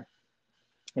live there.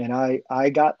 And I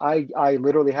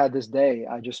literally had this day.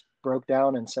 I just broke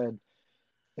down and said,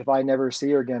 if I never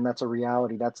see her again, that's a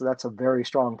reality. That's a very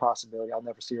strong possibility. I'll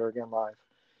never see her again live.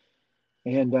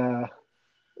 And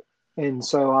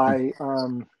so I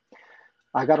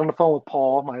got on the phone with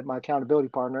Paul, my accountability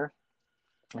partner,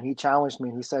 and he challenged me,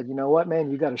 and he said, you know what, man,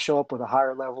 you got to show up with a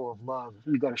higher level of love.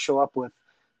 You got to show up with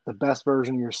the best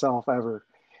version of yourself ever.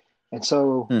 And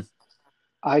so Hmm.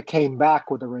 I came back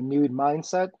with a renewed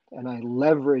mindset, and I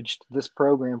leveraged this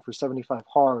program for 75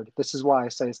 hard. This is why I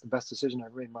say it's the best decision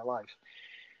I've made in my life.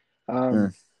 Mm.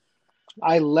 Um,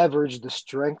 I leveraged the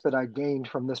strength that I gained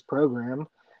from this program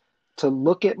to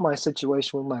look at my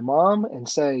situation with my mom and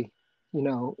say,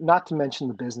 not to mention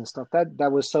the business stuff,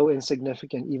 that was so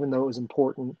insignificant, even though it was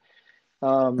important.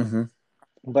 Um,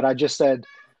 Mm-hmm. but I just said,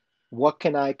 what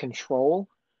can I control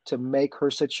to make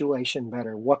her situation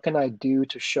better? What can I do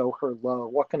to show her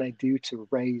love? What can I do to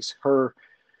raise her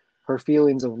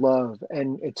feelings of love?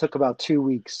 And it took about 2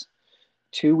 weeks,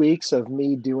 2 weeks of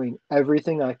me doing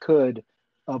everything I could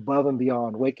above and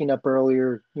beyond, waking up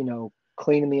earlier,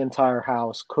 cleaning the entire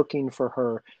house, cooking for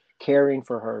her, caring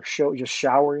for her, just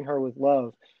showering her with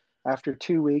love. After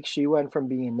 2 weeks, she went from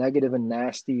being negative and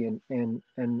nasty and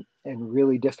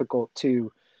really difficult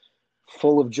to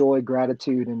full of joy,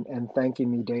 gratitude, and thanking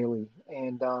me daily.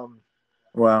 And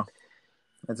Wow.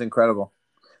 That's incredible.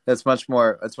 That's much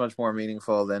more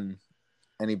meaningful than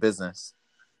any business.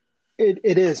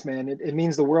 it is, man. It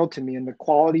means the world to me, and the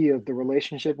quality of the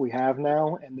relationship we have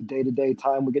now and the day-to-day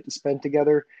time we get to spend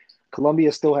together.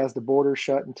 Colombia still has the border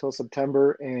shut until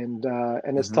September, and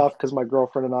it's Mm-hmm. tough because my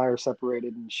girlfriend and I are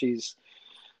separated, and she's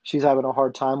having a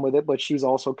hard time with it, but she's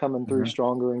also coming through Mm-hmm.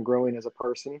 stronger and growing as a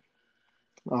person.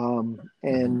 Mm-hmm.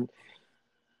 And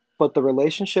but the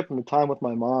relationship and the time with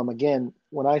my mom, again,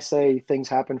 when I say things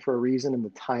happen for a reason, and the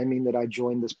timing that I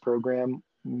joined this program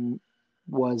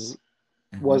was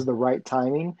Mm-hmm. was the right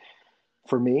timing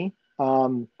for me.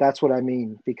 That's what I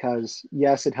mean. Because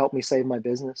yes, it helped me save my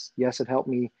business. Yes, it helped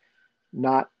me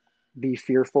not be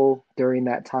fearful during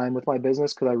that time with my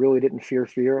business, because I really didn't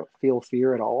feel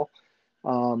fear at all.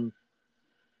 Um,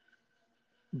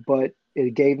 but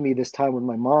it gave me this time with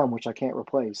my mom, which I can't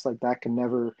replace. Like that can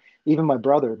never. Even my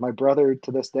brother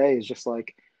to this day is just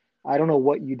like, I don't know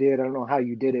what you did, I don't know how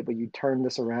you did it, but you turned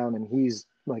this around, and he's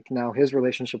like, now his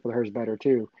relationship with her is better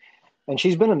too. And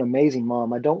she's been an amazing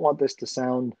mom. I don't want this to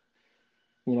sound,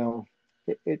 you know,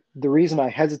 the reason I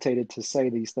hesitated to say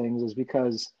these things is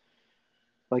because,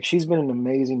 like, she's been an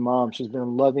amazing mom. She's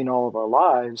been loving all of our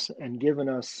lives and given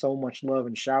us so much love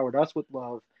and showered us with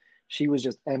love. She was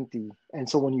just empty. And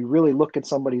so when you really look at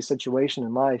somebody's situation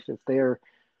in life, if they're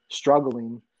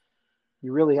struggling,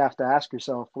 you really have to ask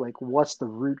yourself, like, what's the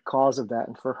root cause of that?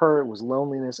 And for her, it was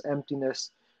loneliness,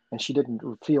 emptiness, and she didn't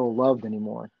feel loved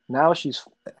anymore. Now she's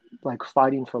like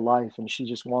fighting for life, and she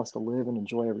just wants to live and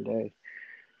enjoy every day.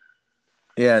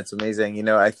 Yeah, it's amazing.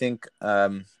 I think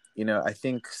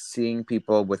seeing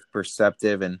people with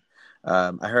perceptive and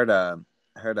I heard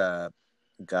a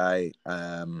guy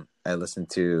I listen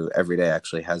to every day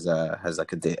actually has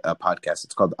like a podcast.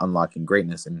 It's called Unlocking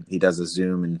Greatness, and he does a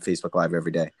Zoom and Facebook Live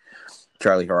every day.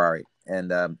 Charlie Harari.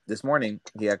 And this morning,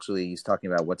 he's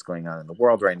talking about what's going on in the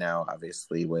world right now,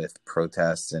 obviously with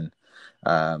protests and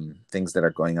things that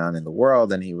are going on in the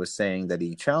world. And he was saying that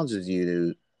he challenges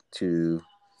you to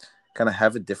kind of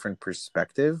have a different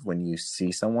perspective when you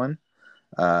see someone.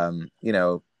 You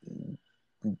know,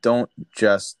 don't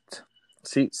just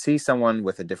see someone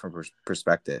with a different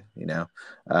perspective.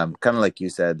 Kind of like you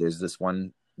said, there's this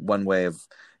one way of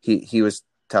he was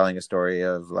telling a story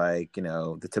of, like,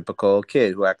 the typical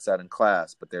kid who acts out in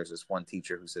class, but there's this one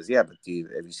teacher who says, yeah, but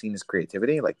have you seen his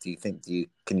creativity? Like, can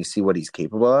you see what he's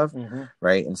capable of? Mm-hmm.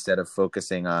 Right, instead of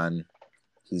focusing on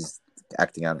he's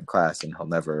acting out in class and he'll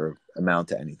never amount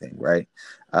to anything, right?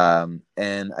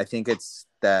 And I think it's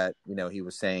that, he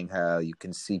was saying how you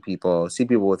can see people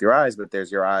with your eyes, but there's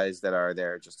your eyes that are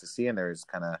there just to see, and there's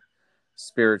kind of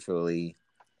spiritually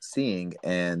seeing.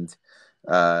 And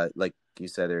like you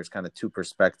said, there's kind of two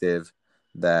perspective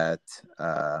that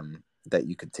that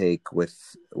you could take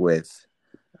with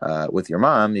your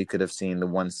mom. You could have seen the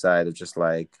one side of just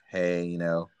like, hey,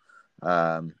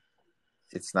 um,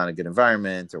 it's not a good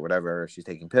environment or whatever. She's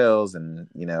taking pills and,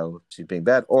 she's being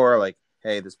bad. Or like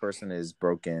hey, this person is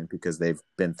broken because they've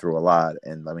been through a lot,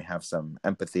 and let me have some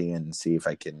empathy and see if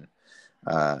I can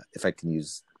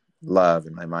use love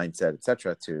and my mindset,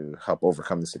 etc., to help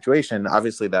overcome the situation.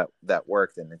 Obviously, that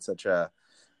worked, and it's such a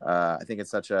I think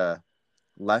it's such a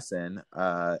lesson.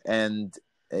 And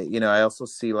I also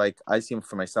see, like, I see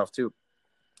for myself too,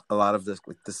 a lot of this,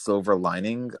 like, the silver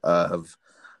lining of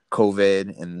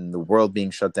COVID and the world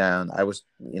being shut down.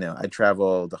 I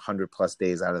traveled 100+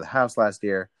 days out of the house last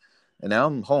year, and now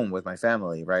I'm home with my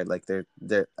family, right? Like,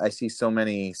 I see so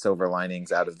many silver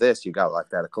linings out of this. You got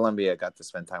locked out of Colombia, got to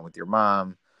spend time with your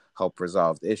mom, help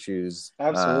resolve issues,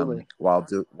 Absolutely.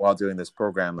 while doing this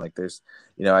program. Like, there's,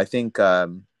 I think,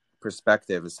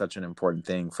 perspective is such an important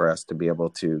thing for us to be able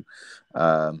to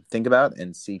think about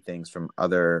and see things from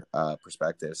other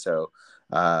perspectives. So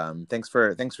thanks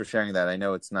for sharing that. I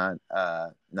know it's not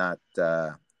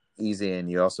easy, and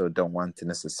you also don't want to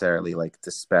necessarily, like,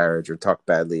 disparage or talk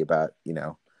badly about,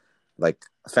 like,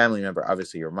 a family member,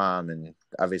 obviously your mom, and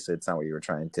obviously it's not what you were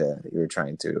trying to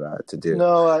do.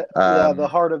 No, yeah, the um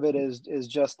heart of it is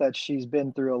just that she's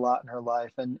been through a lot in her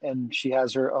life, and she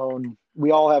has her own. We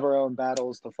all have our own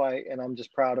battles to fight, and I'm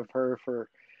just proud of her for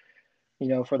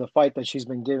for the fight that she's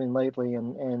been giving lately,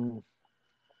 and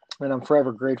I'm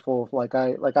forever grateful.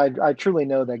 I truly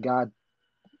know that God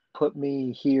put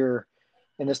me here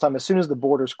in this time. As soon as the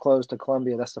borders closed to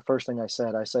Colombia, that's the first thing I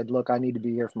said. I said, look, I need to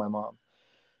be here for my mom.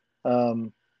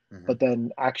 Um, mhm, but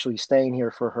then actually staying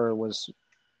here for her was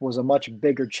a much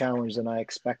bigger challenge than I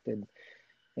expected.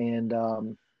 And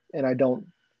and I don't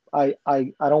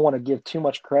want to give too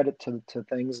much credit to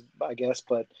things, I guess,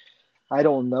 but I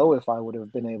don't know if I would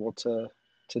have been able to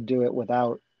do it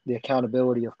without the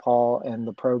accountability of Paul and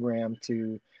the program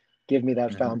to give me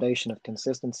that mhm, foundation of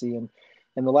consistency. And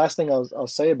the last thing I'll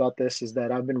say about this is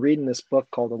that I've been reading this book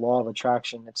called The Law of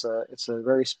Attraction. It's a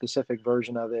very specific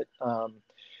version of it,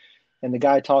 and the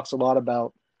guy talks a lot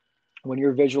about when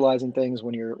you're visualizing things,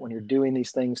 when you're doing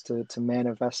these things to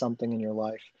manifest something in your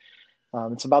life.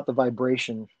 It's about the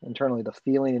vibration internally, the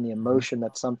feeling and the mhm, emotion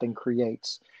that something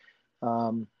creates.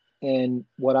 Um, and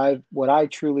what I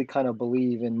truly kind of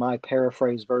believe in my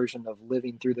paraphrase version of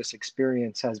living through this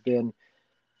experience has been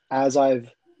as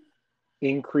I've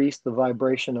increased the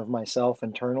vibration of myself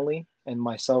internally, and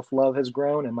my self love has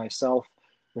grown, and my self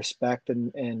respect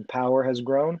and power has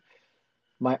grown,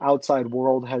 my outside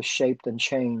world has shaped and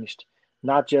changed,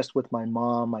 not just with my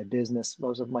mom, my business.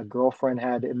 Most of my girlfriend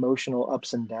had emotional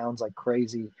ups and downs like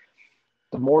crazy.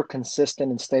 The more consistent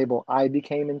and stable I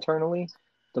became internally,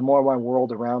 the more my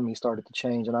world around me started to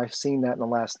change. And I've seen that in the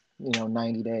last,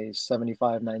 90 days,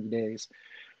 75, 90 days.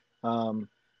 Um,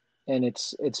 and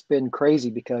it's been crazy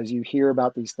because you hear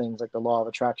about these things like the law of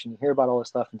attraction, you hear about all this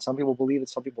stuff, and some people believe it,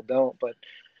 some people don't. But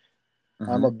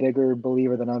I'm a mhm. bigger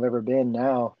believer than I've ever been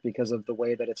now because of the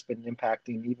way that it's been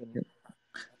impacting even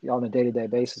on a day-to-day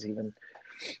basis even.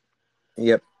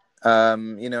 Yep.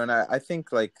 And I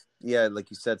think, like, yeah, like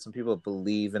you said, some people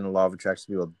believe in the law of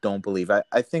attraction, people don't believe.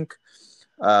 I think,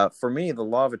 for me, the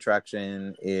law of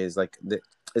attraction is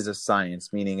a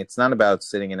science, meaning it's not about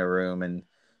sitting in a room and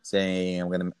saying, I'm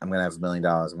gonna have $1 million,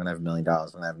 I'm gonna have $1 million, I'm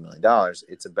gonna have $1 million.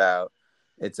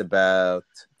 It's about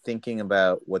thinking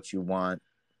about what you want,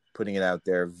 putting it out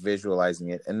there, visualizing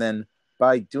it, and then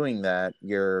by doing that,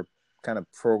 you're kind of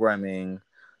programming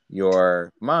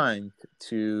your mind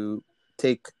to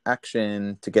take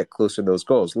action to get closer to those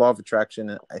goals. Law of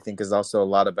attraction, I think, is also a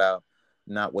lot about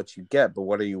not what you get, but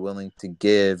what are you willing to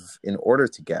give in order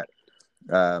to get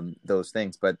those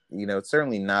things. But it's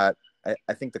certainly not.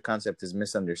 I think the concept is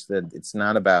misunderstood. It's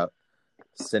not about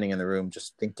sitting in the room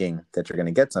just thinking that you're going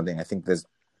to get something. I think there's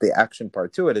the action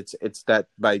part to it. It's that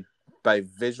by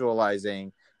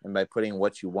visualizing and by putting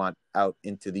what you want out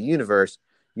into the universe,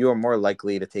 you are more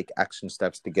likely to take action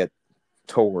steps to get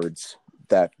towards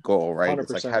that goal, right?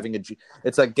 It's like 100%.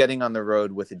 it's like getting on the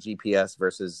road with a GPS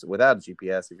versus without a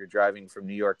GPS. If you're driving from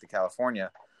New York to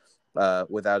California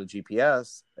without a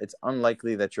GPS, it's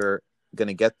unlikely that you're going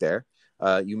to get there.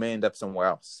 You may end up somewhere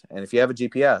else. And if you have a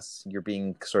GPS, you're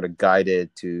being sort of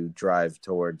guided to drive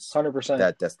towards 100%.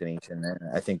 that destination. And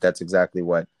I think that's exactly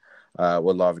what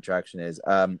law of attraction is.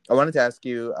 I wanted to ask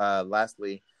you,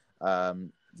 lastly,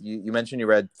 you mentioned you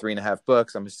read 3.5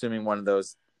 books. I'm assuming one of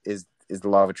those is the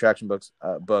law of attraction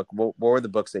book. What were the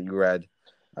books that you read,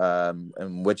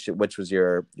 and which was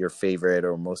your favorite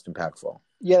or most impactful?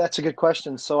 Yeah, that's a good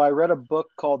question. So I read a book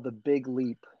called The Big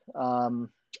Leap, um,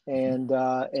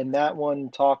 Mm-hmm. and that one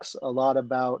talks a lot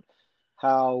about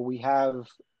how we have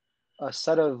a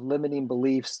set of limiting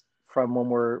beliefs from when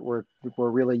we're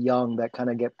really young that kind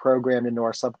of get programmed into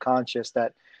our subconscious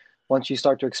that once you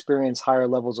start to experience higher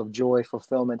levels of joy,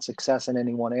 fulfillment, success in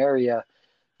any one area,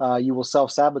 you will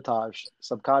self-sabotage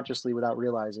subconsciously without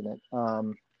realizing it.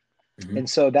 And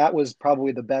so that was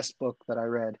probably the best book that I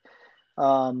read.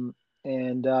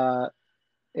 And I'm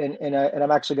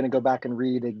actually going to go back and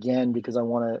read again because I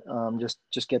want to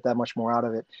just get that much more out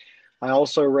of it. I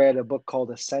also read a book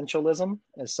called Essentialism.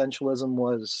 Essentialism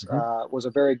was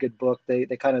a very good book. They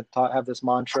kind of have this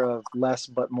mantra of less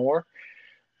but more.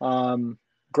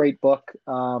 Great book.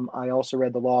 I also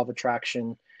read The Law of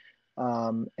Attraction,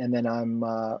 and then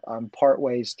I'm part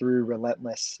ways through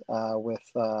Relentless with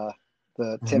the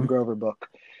Tim Grover book.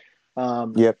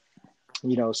 Yep.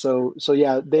 So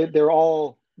yeah, they were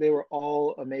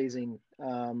all amazing.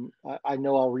 I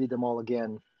know I'll read them all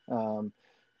again,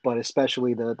 but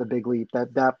especially the Big Leap.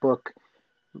 That book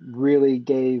really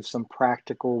gave some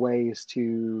practical ways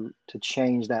to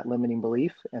change that limiting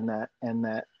belief and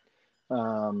that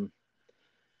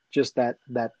just that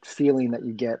feeling that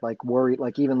you get, like worry,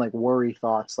 like even like worry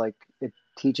thoughts. Like it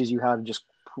teaches you how to just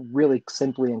really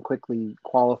simply and quickly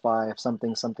qualify if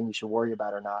something you should worry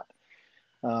about or not.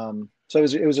 So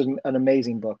it was an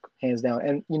amazing book, hands down.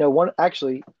 And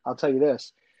actually, I'll tell you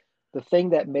this: the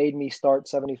thing that made me start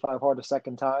 75 Hard a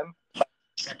second time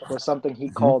was something he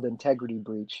called integrity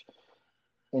breach.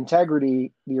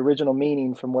 Integrity, the original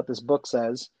meaning from what this book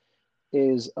says,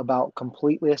 is about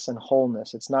completeness and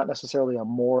wholeness. It's not necessarily a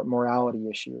morality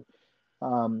issue.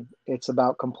 It's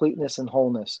about completeness and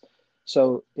wholeness.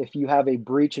 So if you have a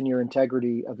breach in your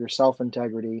integrity, of your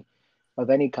self-integrity of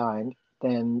any kind,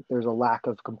 then there's a lack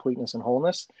of completeness and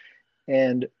wholeness.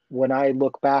 And when I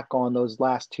look back on those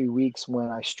last 2 weeks when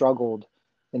I struggled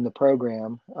in the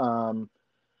program,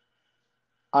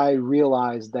 I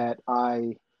realized that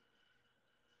I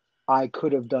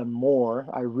could have done more.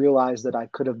 I realized that I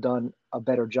could have done a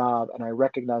better job, and I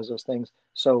recognize those things.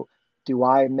 So do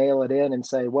I mail it in and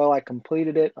say, well, I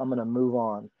completed it, I'm going to move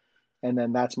on, and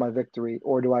then that's my victory?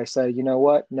 Or do I say, you know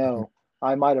what? No,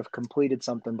 I might have completed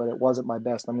something, but it wasn't my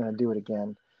best. I'm going to do it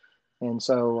again. And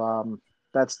so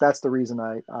that's the reason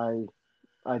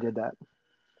I did that.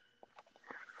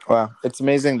 Wow. It's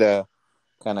amazing the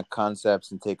kind of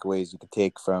concepts and takeaways you could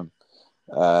take from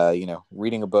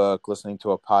reading a book, listening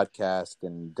to a podcast,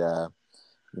 and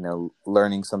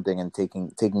learning something and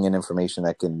taking in information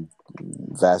that can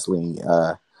vastly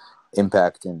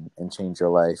impact and change your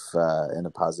life in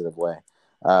a positive way.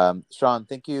 Sean,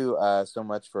 thank you so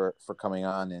much for coming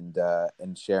on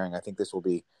and sharing. I think this will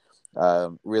be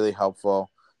really helpful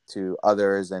to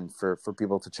others, and for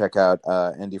people to check out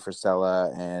Andy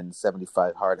Frisella and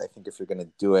 75 Hard. I think if you're going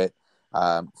to do it,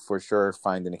 for sure,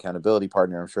 find an accountability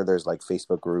partner. I'm sure there's like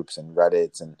Facebook groups and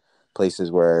Reddits and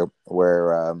places where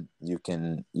you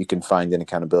can find an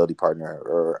accountability partner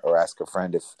or ask a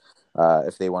friend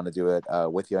if they want to do it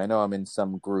with you. I know I'm in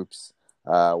some groups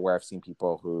where I've seen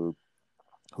people who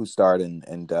start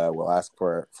and will ask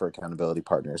for accountability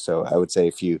partners. So I would say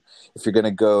if you're going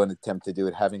to go and attempt to do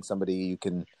it, having somebody you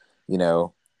can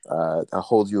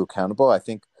hold you accountable. I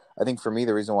think for me,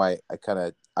 the reason why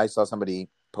I saw somebody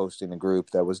post in a group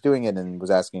that was doing it and was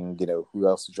asking, who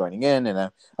else is joining in. And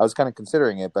I was kind of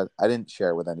considering it, but I didn't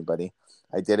share it with anybody.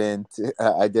 I didn't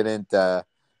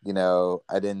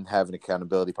have an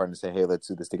accountability partner say, hey, let's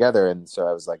do this together. And so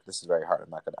I was like, this is very hard. I'm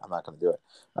not going to do it.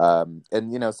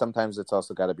 And sometimes it's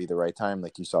also got to be the right time.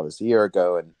 Like you saw this a year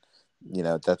ago, and,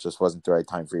 that just wasn't the right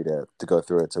time for you to go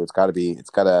through it. So it's got to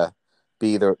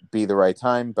be the right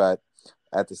time. But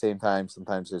at the same time,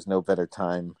 sometimes there's no better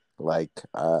time like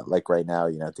right now,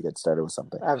 to get started with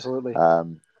something. Absolutely.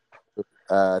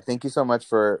 Thank you so much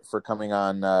for coming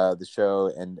on the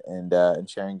show and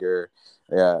sharing your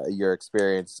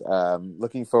experience.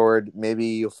 Looking forward, maybe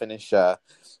you'll finish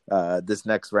this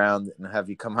next round and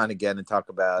have you come on again and talk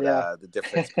about the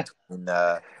difference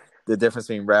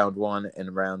between round 1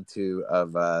 and round 2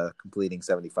 of completing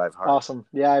 75 Hard. Awesome.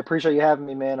 Yeah, I appreciate you having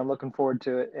me, man. I'm looking forward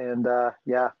to it. And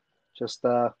just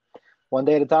one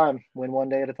day at a time. Win one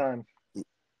day at a time.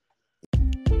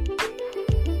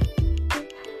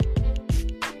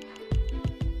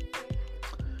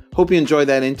 Hope you enjoyed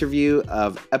that interview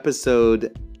of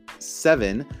episode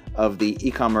 7 of the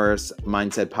E-commerce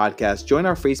Mindset podcast. Join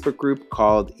our Facebook group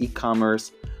called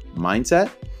E-commerce Mindset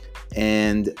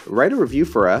and write a review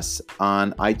for us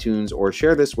on iTunes or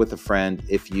share this with a friend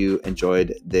if you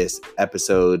enjoyed this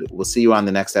episode. We'll see you on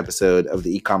the next episode of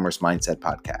the E-commerce Mindset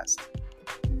podcast.